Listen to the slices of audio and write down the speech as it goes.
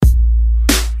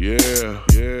Break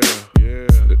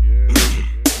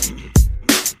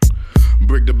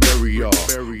the barrier.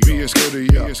 Be as good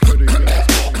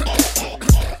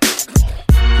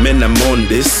Man, I'm on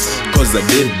this, cause I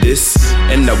did this,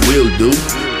 and I will do,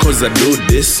 cause I do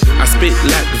this. I spit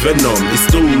like venom, it's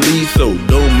too lethal.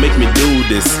 Don't make me do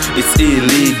this, it's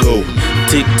illegal.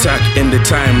 Tick tock and the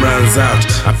time runs out.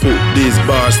 I put these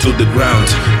bars to the ground.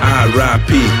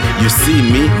 R.I.P. You see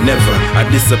me? Never. I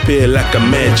disappear like a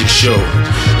magic show.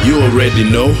 You already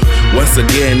know. Once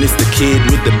again, it's the kid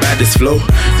with the baddest flow.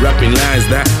 Rapping lines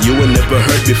that you will never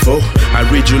heard before. I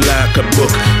read you like a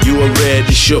book. You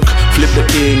already shook. Flip the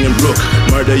king and rook.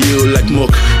 Murder you like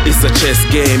mook. It's a chess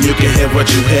game. You can have what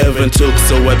you have and took,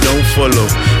 so I don't follow.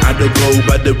 I don't go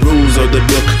by the rules of the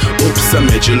book. Oops, I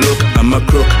made you look. I'm a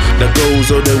crook that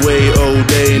goes all the way, all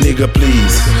day, nigga,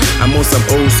 please. I'm on some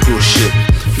old school shit.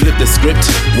 Flip the script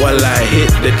while I hit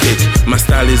the kick. My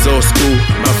style is old school,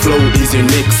 my flow is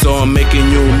unique, so I'm making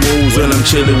new moves when I'm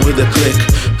chilling with a click.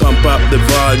 Pump up the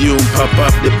volume, pump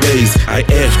up the bass. I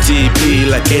FTP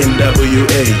like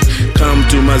NWA. Come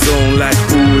to my zone like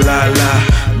ooh la la.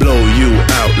 Blow you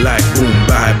out like boom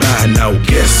bye bye. Now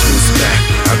guess who's back?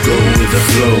 I go with the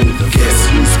flow. Guess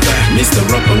who's back? Mr.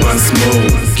 Rapper once more.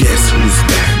 Guess who's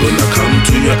back? Gonna come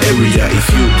to your area. If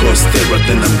you cause terror,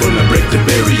 then I'm gonna break the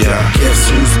barrier. Guess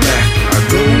who's back? I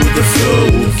go with the flow.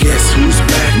 Guess who's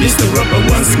back? Mr. Rapper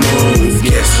once more.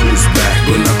 Guess who's back?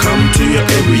 Gonna come to your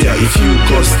area. If you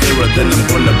cause terror, then I'm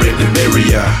gonna break the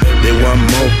barrier. They want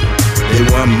more. They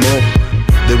want more.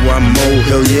 They want more.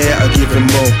 Hell yeah, I'll give them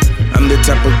more. I'm the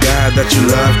type of guy that you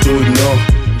love to ignore.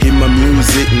 Hear my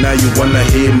music, now you wanna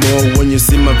hear more. When you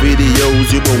see my videos,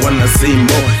 you gon' wanna see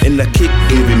more. And I keep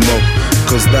giving more,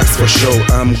 cause that's for sure.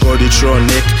 I'm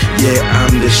Godytronik, yeah,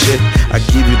 I'm the shit. I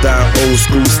give you that old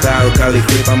school style, Cali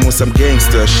grip. I'm on some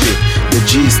gangster shit, the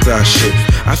G-star shit.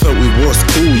 I thought we was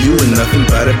cool, you ain't nothing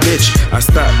but a bitch. I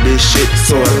start this shit,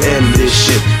 so I end this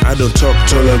shit. I don't talk,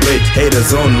 tolerate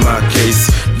haters on my case.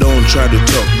 Don't try to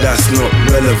talk, that's not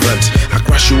relevant. I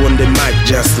crush you on the mic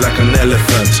just like an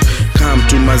elephant. Come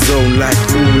to my zone like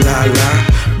ooh la la.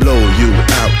 Blow you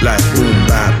out like boom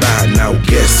bye bye. Now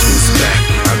guess who's back?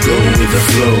 I go with the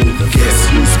flow. Guess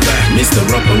who's back? Mr.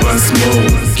 Rapper once more.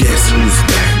 Guess who's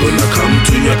back? Gonna come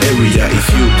to your area. If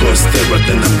you cause terror,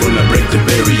 then I'm gonna break the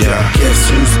barrier. Guess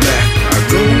who's back? I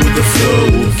go with the flow.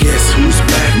 Guess who's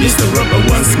back? Mr. Rapper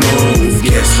once more.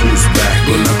 Guess who's back?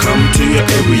 Gonna come to your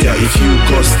area. If you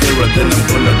cause terror, then I'm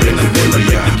gonna break the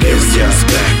barrier. Guess who's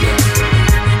back?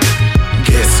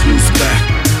 Guess who's back?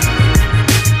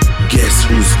 Guess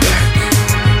who's back?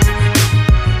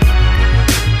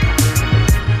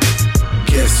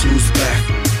 Guess who's back?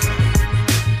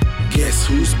 Guess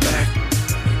who's back?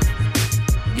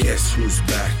 Guess who's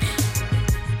back?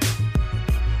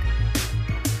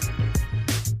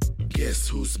 Guess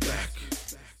who's back?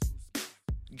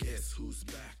 Guess who's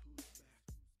back?